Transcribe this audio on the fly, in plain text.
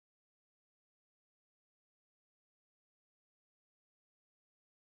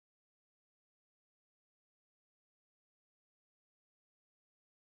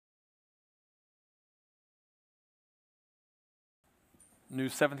New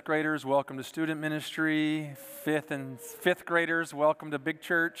seventh graders, welcome to student ministry. Fifth graders, welcome to Big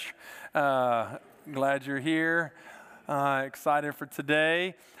Church. Glad you're here. Excited for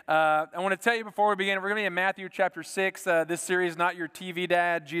today. I want to tell you before we begin, we're going to be in Matthew chapter 6. This series, Not Your TV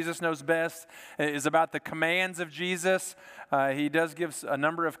Dad, Jesus Knows Best, is about the commands of Jesus. He does give a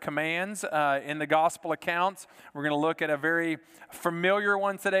number of commands in the gospel accounts. We're going to look at a very familiar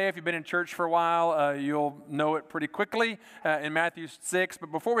one today. If you've been in church for a while, you'll know it pretty quickly in Matthew 6.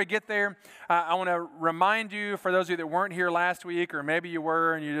 But before we get there, I want to remind you, for those of you that weren't here last week, or maybe you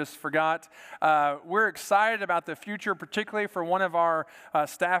were and you just forgot, we're excited about the future, particularly for one of our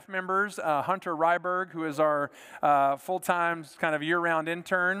staff members, Hunter Ryberg, who is our full-time kind of year-round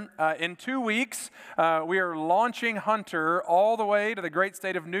intern. In 2 weeks, we are launching Hunter all the way to the great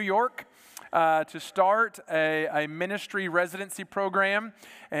state of New York to start a ministry residency program.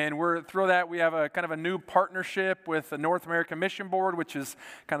 And we're through that. We have a kind of a new partnership with the North American Mission Board, which is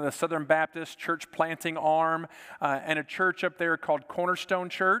kind of the Southern Baptist church planting arm, and a church up there called Cornerstone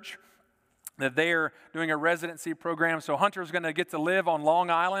Church, that they are doing a residency program. So Hunter's going to get to live on Long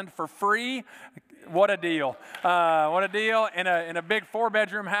Island for free. What a deal. What a deal. In a big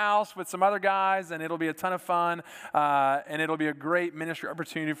 4-bedroom house with some other guys, and it'll be a ton of fun, and it'll be a great ministry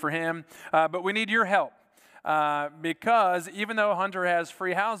opportunity for him. But we need your help because even though Hunter has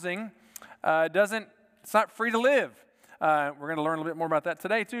free housing, it's not free to live. We're going to learn a little bit more about that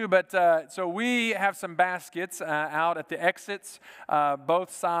today too. But so we have some baskets out at the exits,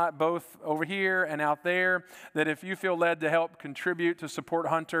 both over here and out there, that if you feel led to help contribute to support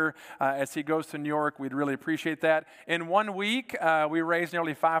Hunter as he goes to New York, we'd really appreciate that. In 1 week, we raised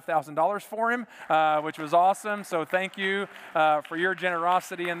nearly $5,000 for him, which was awesome. So thank you for your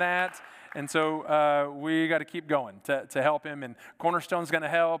generosity in that. And so we got to keep going to help him, and Cornerstone's going to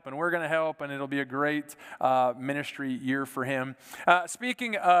help, and we're going to help, and it'll be a great ministry year for him.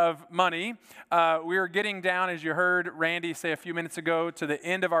 Speaking of money, we are getting down, as you heard Randy say a few minutes ago, to the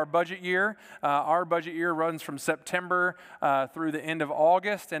end of our budget year. Our budget year runs from September through the end of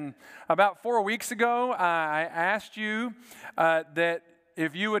August, and about 4 weeks ago, I asked you that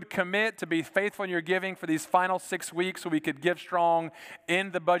if you would commit to be faithful in your giving for these final 6 weeks so we could give strong,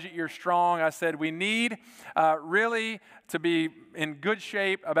 end the budget year strong. I said we need really to be in good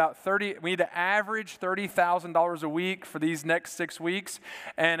shape we need to average $30,000 a week for these next 6 weeks.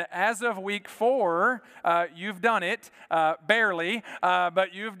 And as of week 4, you've done it, barely,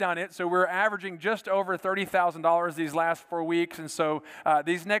 but you've done it. So we're averaging just over $30,000 these last 4 weeks. And so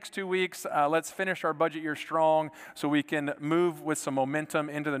these next 2 weeks, let's finish our budget year strong so we can move with some momentum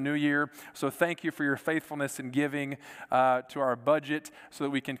into the new year. So thank you for your faithfulness in giving to our budget so that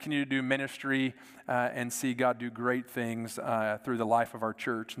we can continue to do ministry and see God do great things through the life of our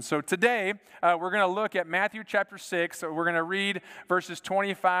church. And so today, we're going to look at Matthew chapter 6. So we're going to read verses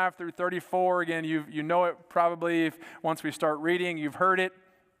 25 through 34. Again, you know it probably once we start reading. You've heard it.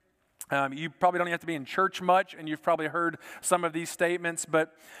 You probably don't have to be in church much, and you've probably heard some of these statements.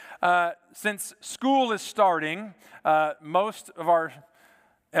 But since school is starting, most of our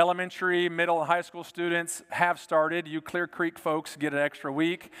elementary, middle, and high school students have started. You Clear Creek folks get an extra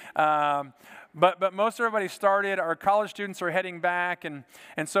week. But most everybody started. Our college students are heading back, and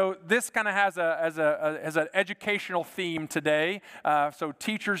so this kind of has an educational theme today. So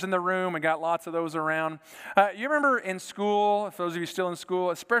teachers in the room, we got lots of those around. You remember in school, for those of you still in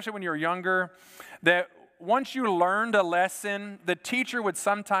school, especially when you were younger, that once you learned a lesson, the teacher would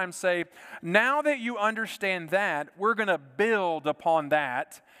sometimes say, now that you understand that, we're going to build upon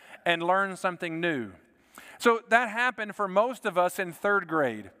that and learn something new. So that happened for most of us in 3rd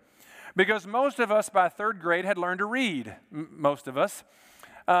grade, because most of us by 3rd grade had learned to read. Most of us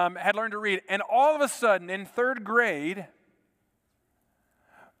had learned to read. And all of a sudden in 3rd grade,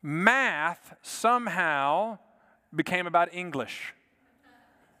 math somehow became about English.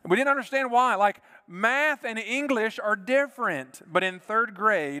 We didn't understand why. Like, math and English are different, but in 3rd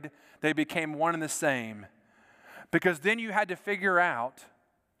grade, they became one and the same. Because then you had to figure out,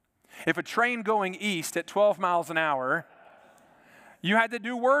 if a train going east at 12 miles an hour, you had to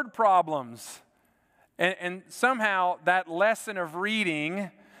do word problems. And somehow that lesson of reading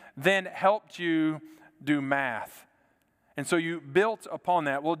then helped you do math. And so you built upon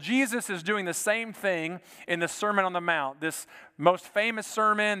that. Well, Jesus is doing the same thing in the Sermon on the Mount, this most famous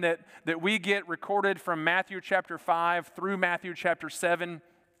sermon that we get recorded from Matthew chapter 5 through Matthew chapter 7.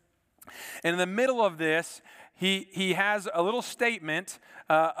 And in the middle of this, he has a little statement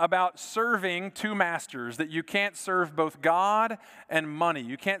about serving 2 masters, that you can't serve both God and money.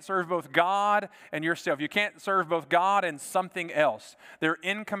 You can't serve both God and yourself. You can't serve both God and something else. They're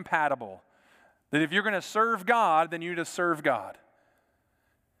incompatible. That if you're going to serve God, then you just serve God.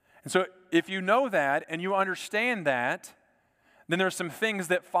 And so if you know that and you understand that, then there's some things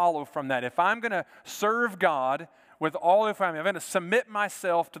that follow from that. If I'm going to serve God with all of I'm going to submit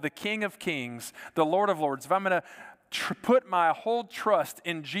myself to the King of Kings, the Lord of Lords, if I'm going to put my whole trust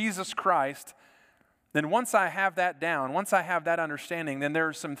in Jesus Christ, then once I have that down, once I have that understanding, then there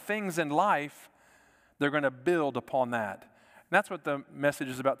are some things in life that are going to build upon that. And that's what the message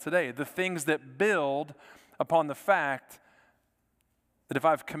is about today. The things that build upon the fact that if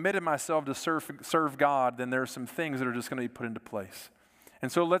I've committed myself to serve God, then there are some things that are just going to be put into place.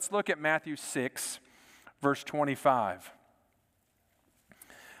 And so let's look at Matthew 6, verse 25.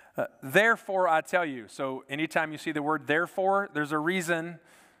 Therefore I tell you. So anytime you see the word therefore, there's a reason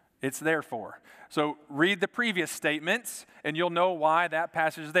it's therefore. So read the previous statements, and you'll know why that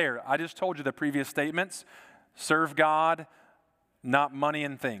passage is there. I just told you the previous statements. Serve God, not money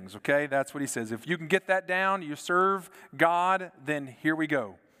and things, okay? That's what he says. If you can get that down, you serve God, then here we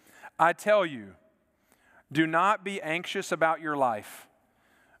go. I tell you, do not be anxious about your life,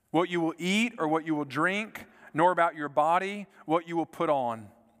 what you will eat or what you will drink, nor about your body, what you will put on.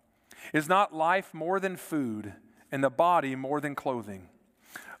 Is not life more than food, and the body more than clothing?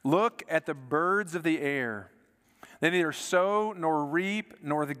 Look at the birds of the air. They neither sow nor reap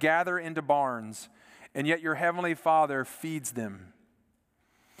nor gather into barns, and yet your heavenly Father feeds them.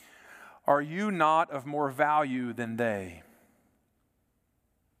 Are you not of more value than they?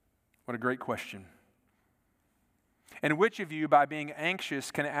 What a great question. And which of you, by being anxious,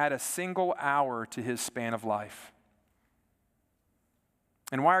 can add a single hour to his span of life?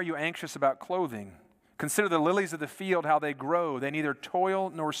 And why are you anxious about clothing? Consider the lilies of the field, how they grow. They neither toil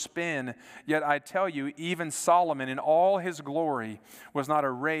nor spin. Yet I tell you, even Solomon in all his glory was not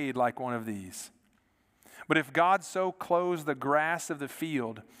arrayed like one of these. But if God so clothes the grass of the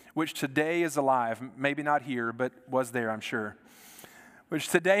field, which today is alive, maybe not here, but was there, I'm sure, which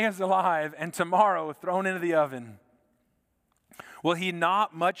today is alive and tomorrow thrown into the oven, will he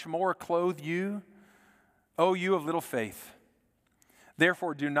not much more clothe you, O you of little faith?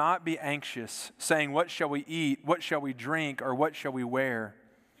 Therefore, do not be anxious, saying, what shall we eat, what shall we drink, or what shall we wear?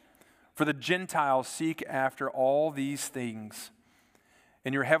 For the Gentiles seek after all these things,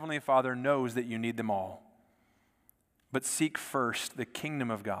 and your heavenly Father knows that you need them all. But seek first the kingdom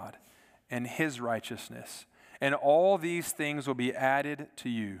of God and his righteousness, and all these things will be added to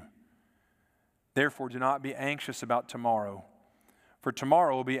you. Therefore, do not be anxious about tomorrow, for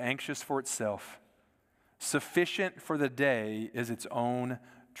tomorrow will be anxious for itself. Sufficient for the day is its own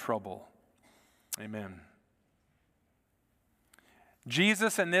trouble. Amen.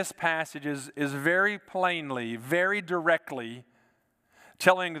 Jesus in this passage is very plainly, very directly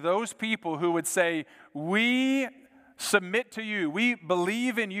telling those people who would say, we submit to you, we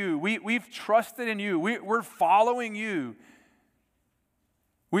believe in you, we've trusted in you, we're following you.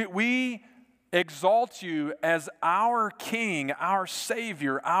 We exalt you as our King, our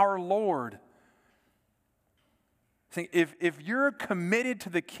Savior, our Lord. If you're committed to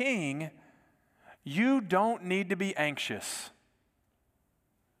the King, you don't need to be anxious.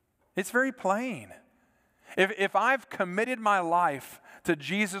 It's very plain. If I've committed my life to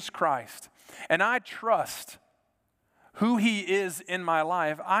Jesus Christ and I trust who he is in my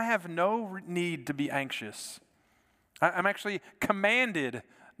life, I have no need to be anxious. I'm actually commanded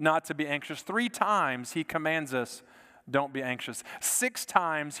not to be anxious. 3 times he commands us, don't be anxious. 6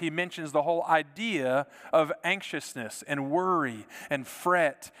 times he mentions the whole idea of anxiousness and worry and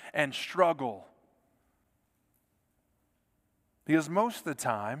fret and struggle. Because most of the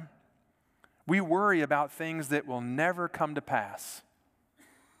time, we worry about things that will never come to pass.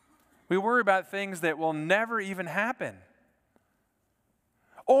 We worry about things that will never even happen.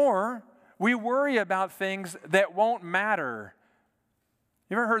 Or we worry about things that won't matter.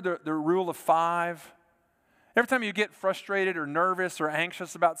 You ever heard the rule of 5? Every time you get frustrated or nervous or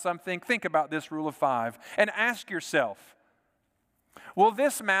anxious about something, think about this rule of 5 and ask yourself, will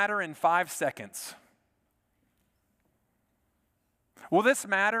this matter in 5 seconds? Will this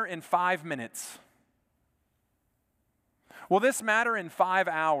matter in 5 minutes? Will this matter in 5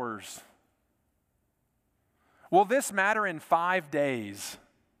 hours? Will this matter in 5 days?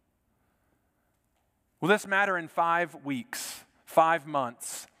 Will this matter in 5 weeks, 5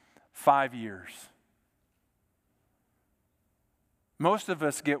 months, 5 years? Most of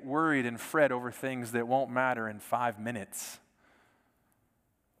us get worried and fret over things that won't matter in 5 minutes.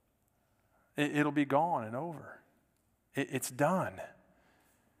 It'll be gone and over. It's done.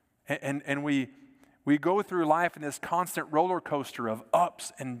 And we go through life in this constant roller coaster of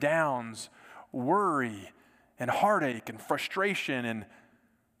ups and downs, worry and heartache and frustration, and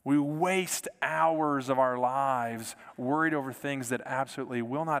We waste hours of our lives worried over things that absolutely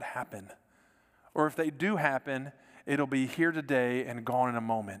will not happen. Or if they do happen, it'll be here today and gone in a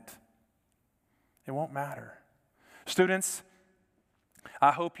moment. It won't matter. Students,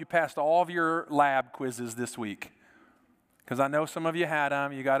 I hope you passed all of your lab quizzes this week. Because I know some of you had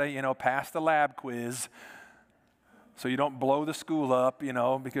them. You got to, pass the lab quiz so you don't blow the school up,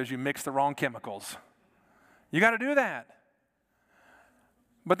 because you mixed the wrong chemicals. You got to do that.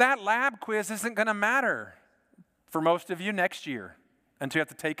 But that lab quiz isn't going to matter for most of you next year until you have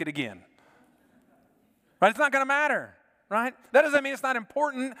to take it again. Right? It's not going to matter, right? That doesn't mean it's not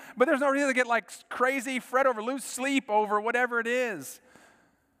important, but there's no reason to get like crazy, fret over, lose sleep over whatever it is.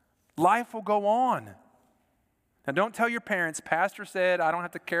 Life will go on. Now, don't tell your parents, Pastor said I don't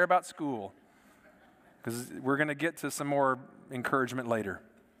have to care about school, because we're going to get to some more encouragement later.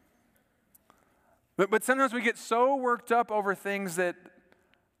 But sometimes we get so worked up over things that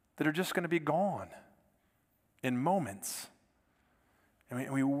are just going to be gone in moments.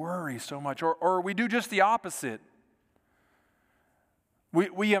 And we worry so much. Or we do just the opposite.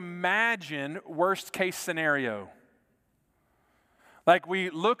 We imagine worst case scenario. Like we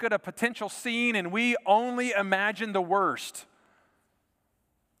look at a potential scene and we only imagine the worst.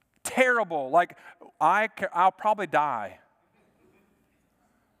 Terrible. Like I'll probably die.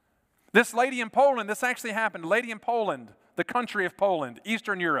 This lady in Poland, this actually happened. A lady in Poland, the country of Poland,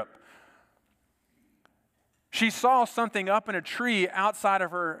 Eastern Europe. She saw something up in a tree outside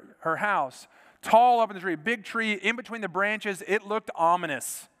of her house, tall up in the tree, big tree, in between the branches. It looked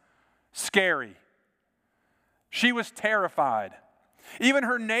ominous, scary. She was terrified. Even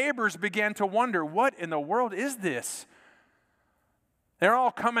her neighbors began to wonder, what in the world is this? They're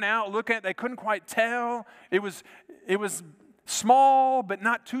all coming out looking at it. They couldn't quite tell. It was small, but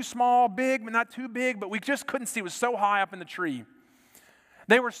not too small, big, but not too big, but we just couldn't see. It was so high up in the tree.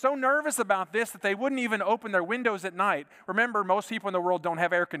 They were so nervous about this that they wouldn't even open their windows at night. Remember, most people in the world don't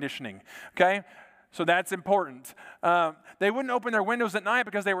have air conditioning, okay? So that's important. They wouldn't open their windows at night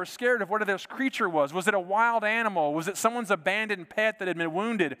because they were scared of what this creature was. Was it a wild animal? Was it someone's abandoned pet that had been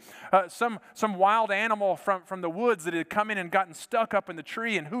wounded? Some wild animal from the woods that had come in and gotten stuck up in the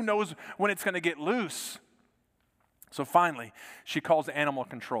tree, and who knows when it's going to get loose. So finally, she calls animal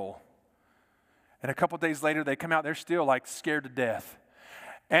control. And a couple days later, they come out. They're still like scared to death.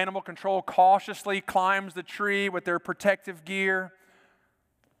 Animal control cautiously climbs the tree with their protective gear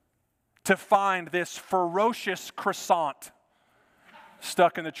to find this ferocious croissant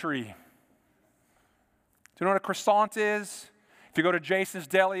stuck in the tree. Do you know what a croissant is? If you go to Jason's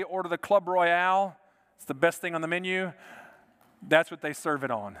Deli, order the Club Royale. It's the best thing on the menu. That's what they serve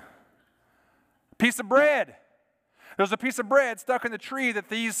it on. A piece of bread. There was a piece of bread stuck in the tree that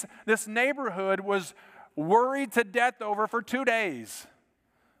this neighborhood was worried to death over for 2 days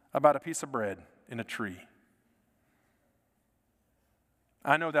about a piece of bread in a tree.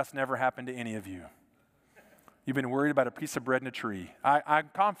 I know that's never happened to any of you. You've been worried about a piece of bread in a tree. I'm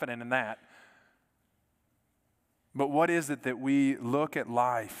confident in that. But what is it that we look at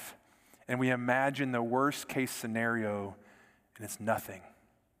life and we imagine the worst case scenario and it's nothing?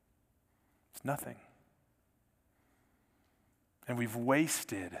 It's nothing. And we've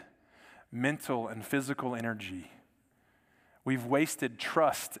wasted mental and physical energy. We've wasted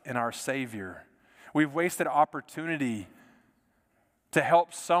trust in our Savior. We've wasted opportunity to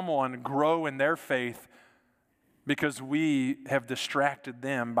help someone grow in their faith because we have distracted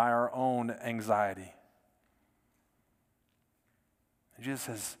them by our own anxiety. And Jesus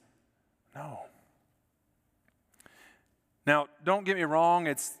says, no. Now, don't get me wrong.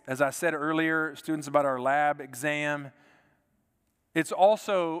 It's, as I said earlier, students, about our lab exam. It's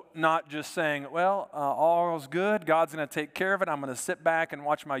also not just saying, well, all's good. God's going to take care of it. I'm going to sit back and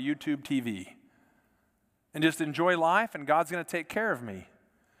watch my YouTube TV and just enjoy life, and God's going to take care of me.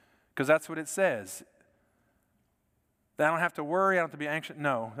 Because that's what it says. That I don't have to worry, I don't have to be anxious.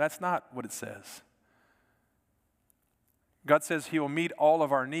 No, that's not what it says. God says He will meet all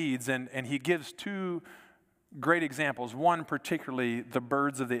of our needs, and He gives two great examples. One particularly, the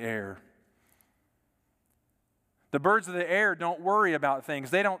birds of the air. The birds of the air don't worry about things.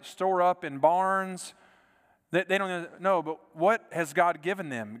 They don't store up in barns. They don't know, but what has God given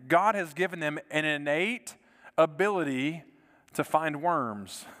them? God has given them an innate ability to find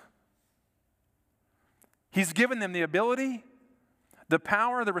worms. He's given them the ability, the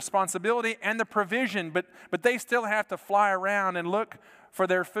power, the responsibility, and the provision, but they still have to fly around and look for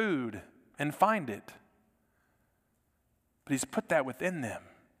their food and find it. But He's put that within them.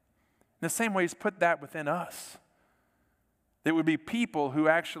 In the same way He's put that within us. That would be people who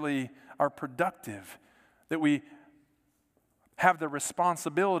actually are productive, that we have the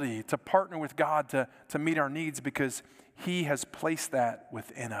responsibility to partner with God to meet our needs because He has placed that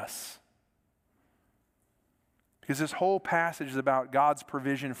within us. Because this whole passage is about God's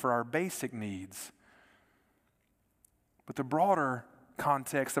provision for our basic needs. But the broader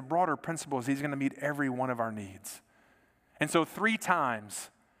context, the broader principle is He's going to meet every one of our needs. And so 3 times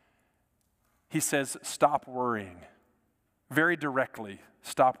He says, stop worrying. Very directly,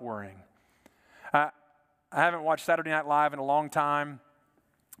 stop worrying. I haven't watched Saturday Night Live in a long time.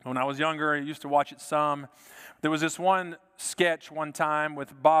 When I was younger, I used to watch it some. There was this one sketch one time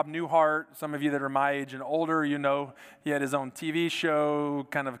with Bob Newhart. Some of you that are my age and older, you know, he had his own TV show,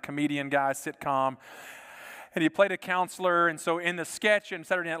 kind of a comedian guy, sitcom. And he played a counselor. And so in the sketch in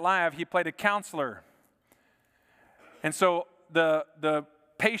Saturday Night Live, he played a counselor. And so the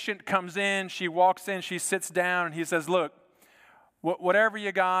patient comes in, she walks in, she sits down, and he says, look, whatever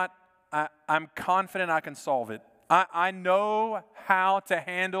you got, I'm confident I can solve it. I know how to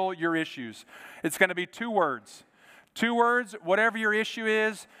handle your issues. It's going to be 2 words. 2 words, whatever your issue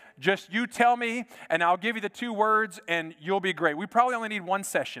is, just you tell me, and I'll give you the 2 words, and you'll be great. We probably only need 1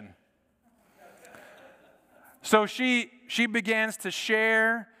 session. So she begins to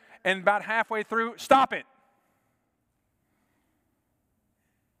share, and about halfway through, stop it.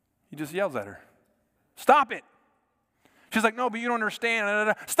 He just yells at her. Stop it. She's like, no, but you don't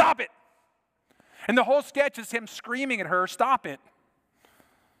understand. Stop it. And the whole sketch is him screaming at her, stop it.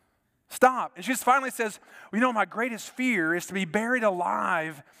 Stop. And she just finally says, well, you know, my greatest fear is to be buried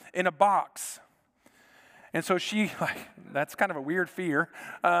alive in a box. And so she, that's kind of a weird fear.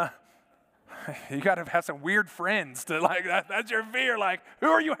 You got to have some weird friends to that's your fear. Like, who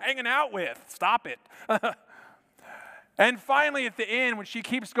are you hanging out with? Stop it. And finally at the end, when she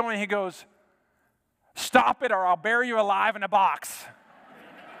keeps going, he goes, stop it or I'll bury you alive in a box.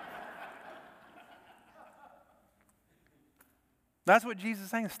 That's what Jesus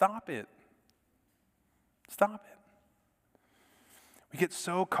is saying. Stop it. Stop it. We get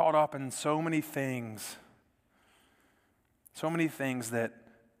so caught up in so many things that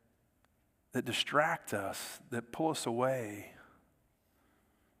distract us, that pull us away.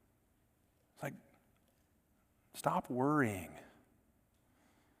 It's like, stop worrying.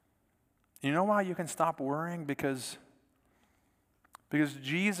 You know why you can stop worrying? Because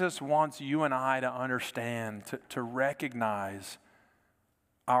Jesus wants you and I to understand, to recognize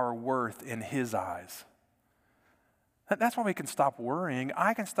our worth in His eyes. That's why we can stop worrying.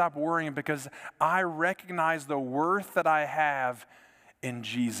 I can stop worrying because I recognize the worth that I have in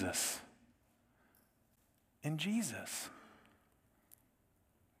Jesus. In Jesus.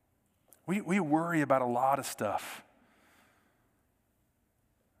 We worry about a lot of stuff.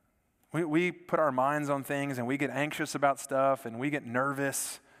 We put our minds on things and we get anxious about stuff and we get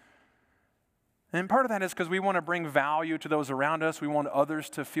nervous. And part of that is because we want to bring value to those around us. We want others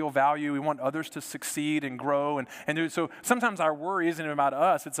to feel value. We want others to succeed and grow. And so sometimes our worry isn't about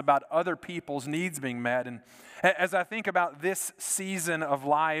us. It's about other people's needs being met. And as I think about this season of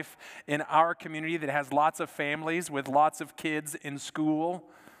life in our community that has lots of families with lots of kids in school,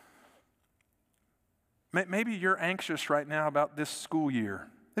 maybe you're anxious right now about this school year.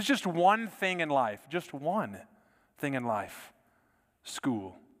 It's just one thing in life. Just one thing in life.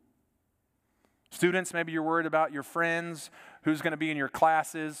 School. Students, maybe you're worried about your friends, who's going to be in your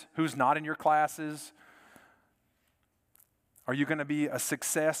classes, who's not in your classes. Are you going to be a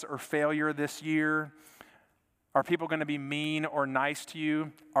success or failure this year? Are people going to be mean or nice to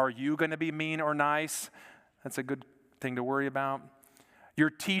you? Are you going to be mean or nice? That's a good thing to worry about. Your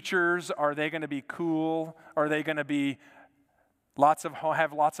teachers, are they going to be cool? Are they going to be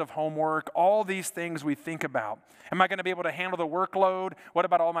have lots of homework? All these things we think about. Am I going to be able to handle the workload? What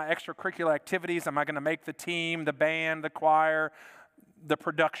about all my extracurricular activities? Am I going to make the team, the band, the choir, the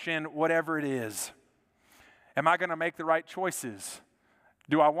production, whatever it is? Am I going to make the right choices?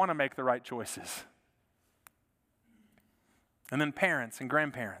 Do I want to make the right choices? And then parents and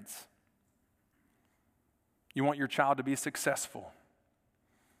grandparents. You want your child to be successful.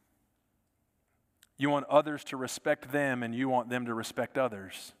 You want others to respect them, and you want them to respect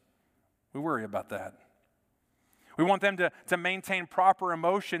others. We worry about that. We want them to maintain proper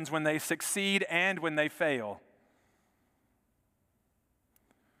emotions when they succeed and when they fail.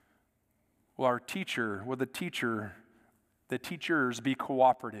 Will the teachers be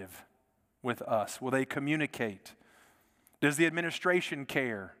cooperative with us? Will they communicate? Does the administration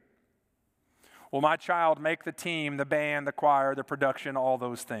care? Will my child make the team, the band, the choir, the production, all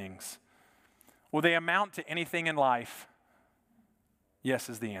those things? Will they amount to anything in life? Yes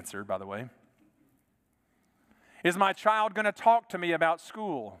is the answer, by the way. Is my child going to talk to me about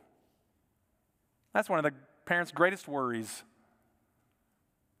school? That's one of the parents' greatest worries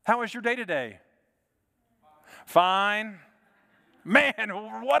How was your day today? Fine. Man,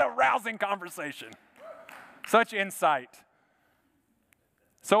 what a rousing conversation. Such insight.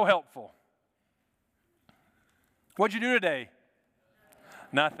 So helpful. What'd you do today?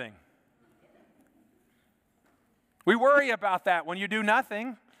 Nothing. We worry about that when you do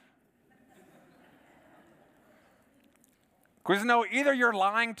nothing. Because either you're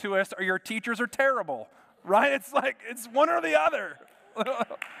lying to us or your teachers are terrible, right? It's one or the other.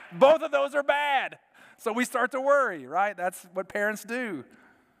 Both of those are bad. So we start to worry, right? That's what parents do.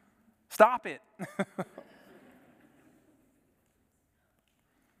 Stop it.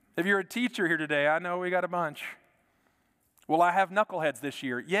 If you're a teacher here today, I know we got a bunch. Will I have knuckleheads this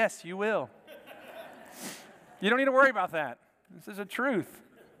year? Yes, you will. You don't need to worry about that. This is a truth.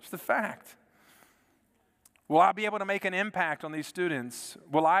 It's the fact. Will I be able to make an impact on these students?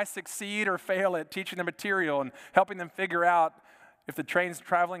 Will I succeed or fail at teaching the material and helping them figure out if the train's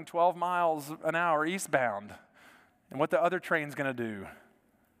traveling 12 miles an hour eastbound and what the other train's going to do?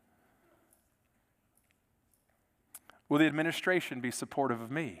 Will the administration be supportive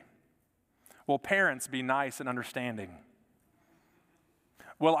of me? Will parents be nice and understanding?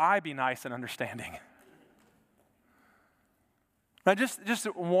 Will I be nice and understanding? Now, just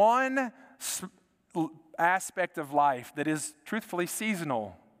one aspect of life that is truthfully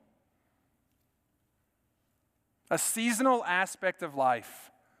seasonal. A seasonal aspect of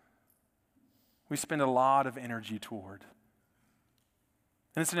life we spend a lot of energy toward.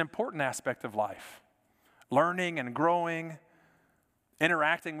 And it's an important aspect of life. Learning and growing,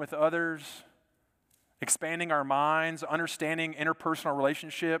 interacting with others, expanding our minds, understanding interpersonal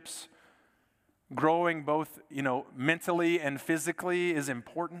relationships, growing both, mentally and physically is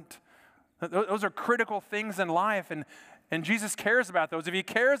important. Those are critical things in life, and Jesus cares about those. If he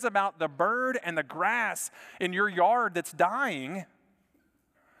cares about the bird and the grass in your yard that's dying,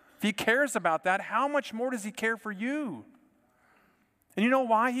 if he cares about that, how much more does he care for you? And you know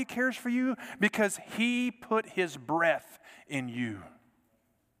why he cares for you? Because he put his breath in you.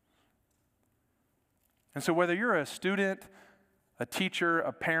 And so whether you're a student, a teacher,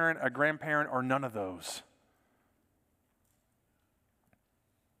 a parent, a grandparent, or none of those,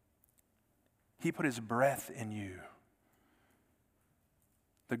 he put his breath in you.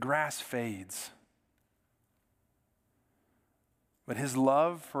 The grass fades, but his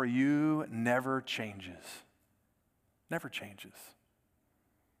love for you never changes. Never changes.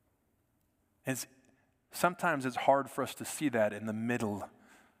 Sometimes it's hard for us to see that in the middle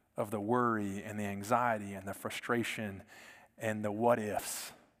of the worry and the anxiety and the frustration and the what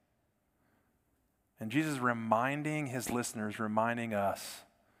ifs. And Jesus is reminding his listeners, reminding us,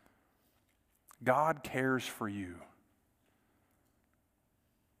 God cares for you.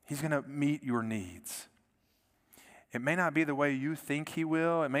 He's going to meet your needs. It may not be the way you think he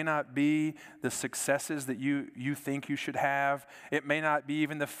will. It may not be the successes that you think you should have. It may not be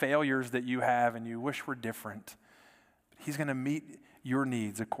even the failures that you have and you wish were different. He's going to meet your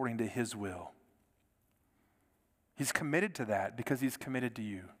needs according to his will. He's committed to that because he's committed to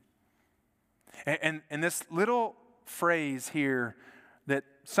you. And this little phrase here that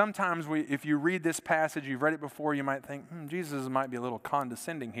sometimes if you read this passage, you've read it before, you might think, Jesus might be a little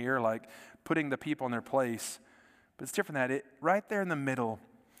condescending here, like putting the people in their place. But it's different than that. Right there in the middle,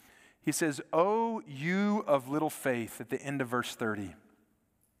 he says, "Oh, you of little faith," at the end of verse 30.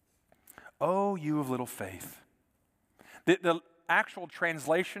 "Oh, you of little faith." The actual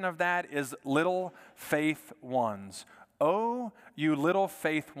translation of that is little faith ones. Oh, you little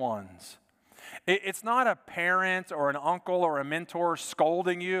faith ones. It's not a parent or an uncle or a mentor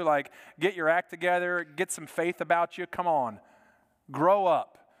scolding you like, get your act together, get some faith about you, come on, grow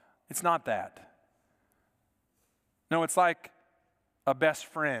up. It's not that. No, it's like a best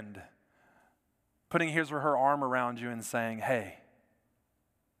friend putting his or her arm around you and saying, hey,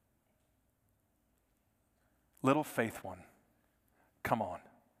 little faith one, come on,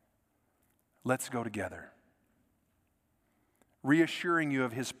 let's go together. Reassuring you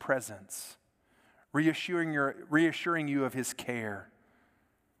of his presence. Reassuring you of his care.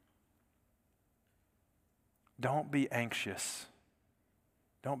 Don't be anxious.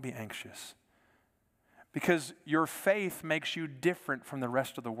 Don't be anxious. Because your faith makes you different from the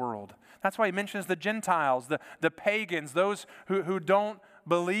rest of the world. That's why he mentions the Gentiles, the pagans, those who don't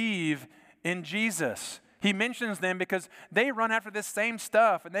believe in Jesus. He mentions them because they run after this same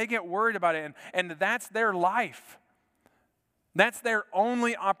stuff and they get worried about it, and that's their life. That's their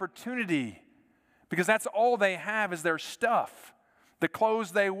only opportunity. Because that's all they have is their stuff, the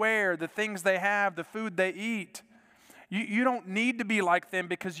clothes they wear, the things they have, the food they eat. You don't need to be like them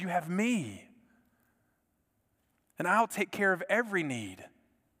because you have me. And I'll take care of every need.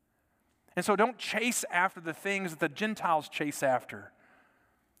 And so don't chase after the things that the Gentiles chase after.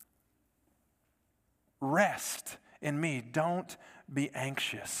 Rest in me. Don't be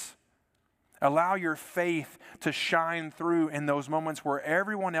anxious. Allow your faith to shine through in those moments where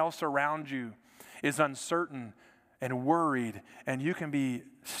everyone else around you is uncertain and worried, and you can be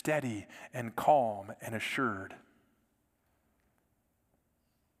steady and calm and assured.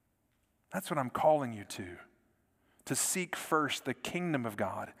 That's what I'm calling you to seek first the kingdom of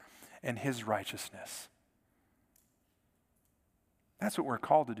God and His righteousness. That's what we're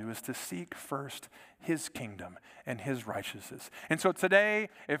called to do, is to seek first His kingdom and His righteousness. And so today,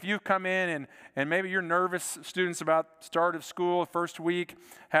 if you've come in and maybe you're nervous, students, about start of school, first week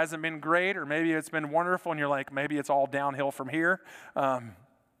hasn't been great, or maybe it's been wonderful and you're like, maybe it's all downhill from here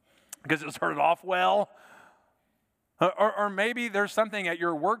because it started off well. Or maybe there's something at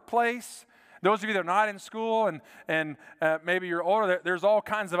your workplace. Those of you that are not in school and maybe you're older, there's all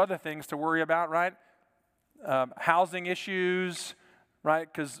kinds of other things to worry about, right? Housing issues,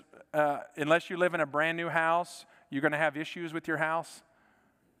 right? Because unless you live in a brand new house, you're going to have issues with your house.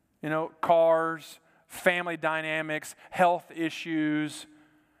 You know, cars, family dynamics, health issues,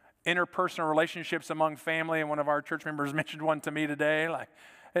 interpersonal relationships among family. And one of our church members mentioned one to me today. Like,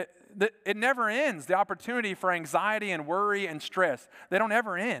 it never ends. The opportunity for anxiety and worry and stress, they don't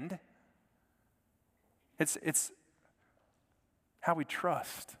ever end. It's how we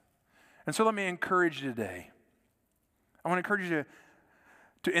trust. And so let me encourage you today. I want to encourage you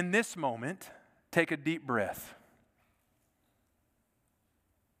to in this moment, take a deep breath.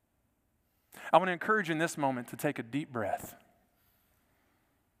 I want to encourage you in this moment to take a deep breath.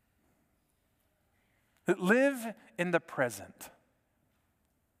 Live in the present.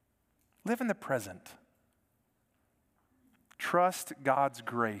 Live in the present. Trust God's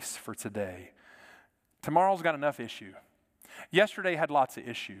grace for today. Tomorrow's got enough issue. Yesterday had lots of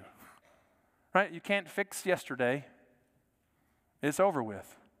issue. Right? You can't fix yesterday. It's over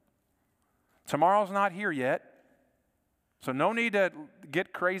with. Tomorrow's not here yet, so no need to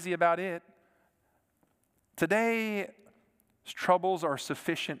get crazy about it. Today's troubles are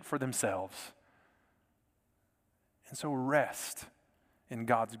sufficient for themselves. And so rest in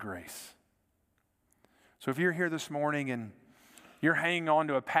God's grace. So if you're here this morning and you're hanging on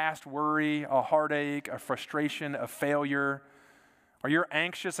to a past worry, a heartache, a frustration, a failure, or you're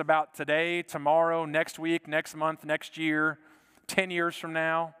anxious about today, tomorrow, next week, next month, next year, 10 years from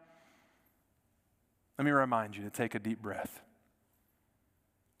now, let me remind you to take a deep breath.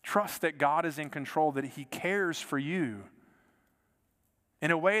 Trust that God is in control, that He cares for you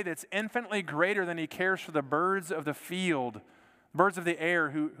in a way that's infinitely greater than He cares for the birds of the field, birds of the air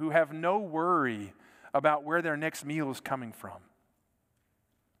who have no worry about where their next meal is coming from.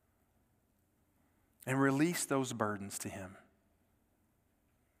 And release those burdens to Him.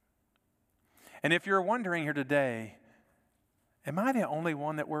 And if you're wondering here today, am I the only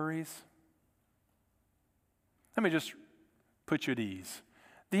one that worries? Let me just put you at ease.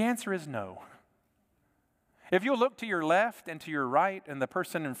 The answer is no. If you look to your left and to your right and the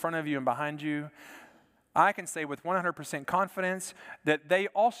person in front of you and behind you, I can say with 100% confidence that they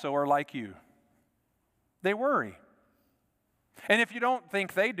also are like you. They worry. And if you don't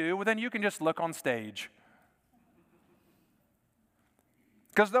think they do, well, then you can just look on stage.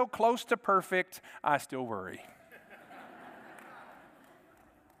 Because though close to perfect, I still worry.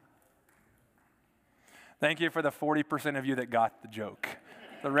 Thank you for the 40% of you that got the joke.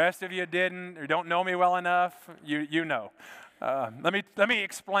 The rest of you didn't or don't know me well enough, you know. Let me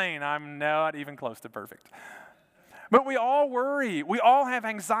explain. I'm not even close to perfect. But we all worry. We all have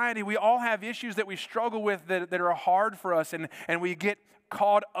anxiety. We all have issues that we struggle with that are hard for us. And we get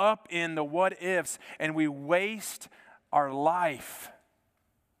caught up in the what ifs and we waste our life.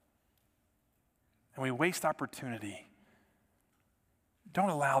 And we waste opportunity. Don't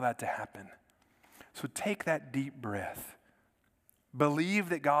allow that to happen. So take that deep breath. Believe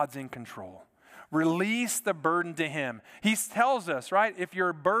that God's in control. Release the burden to Him. He tells us, right, if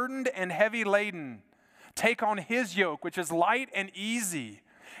you're burdened and heavy laden, take on His yoke, which is light and easy.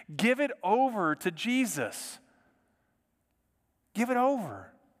 Give it over to Jesus. Give it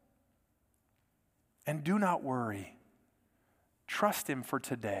over. And do not worry. Trust Him for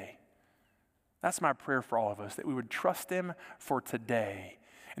today. That's my prayer for all of us, that we would trust Him for today.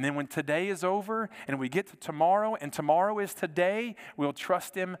 And then when today is over and we get to tomorrow and tomorrow is today, we'll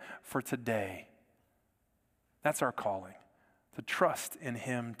trust Him for today. That's our calling, to trust in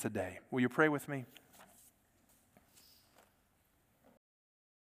Him today. Will you pray with me?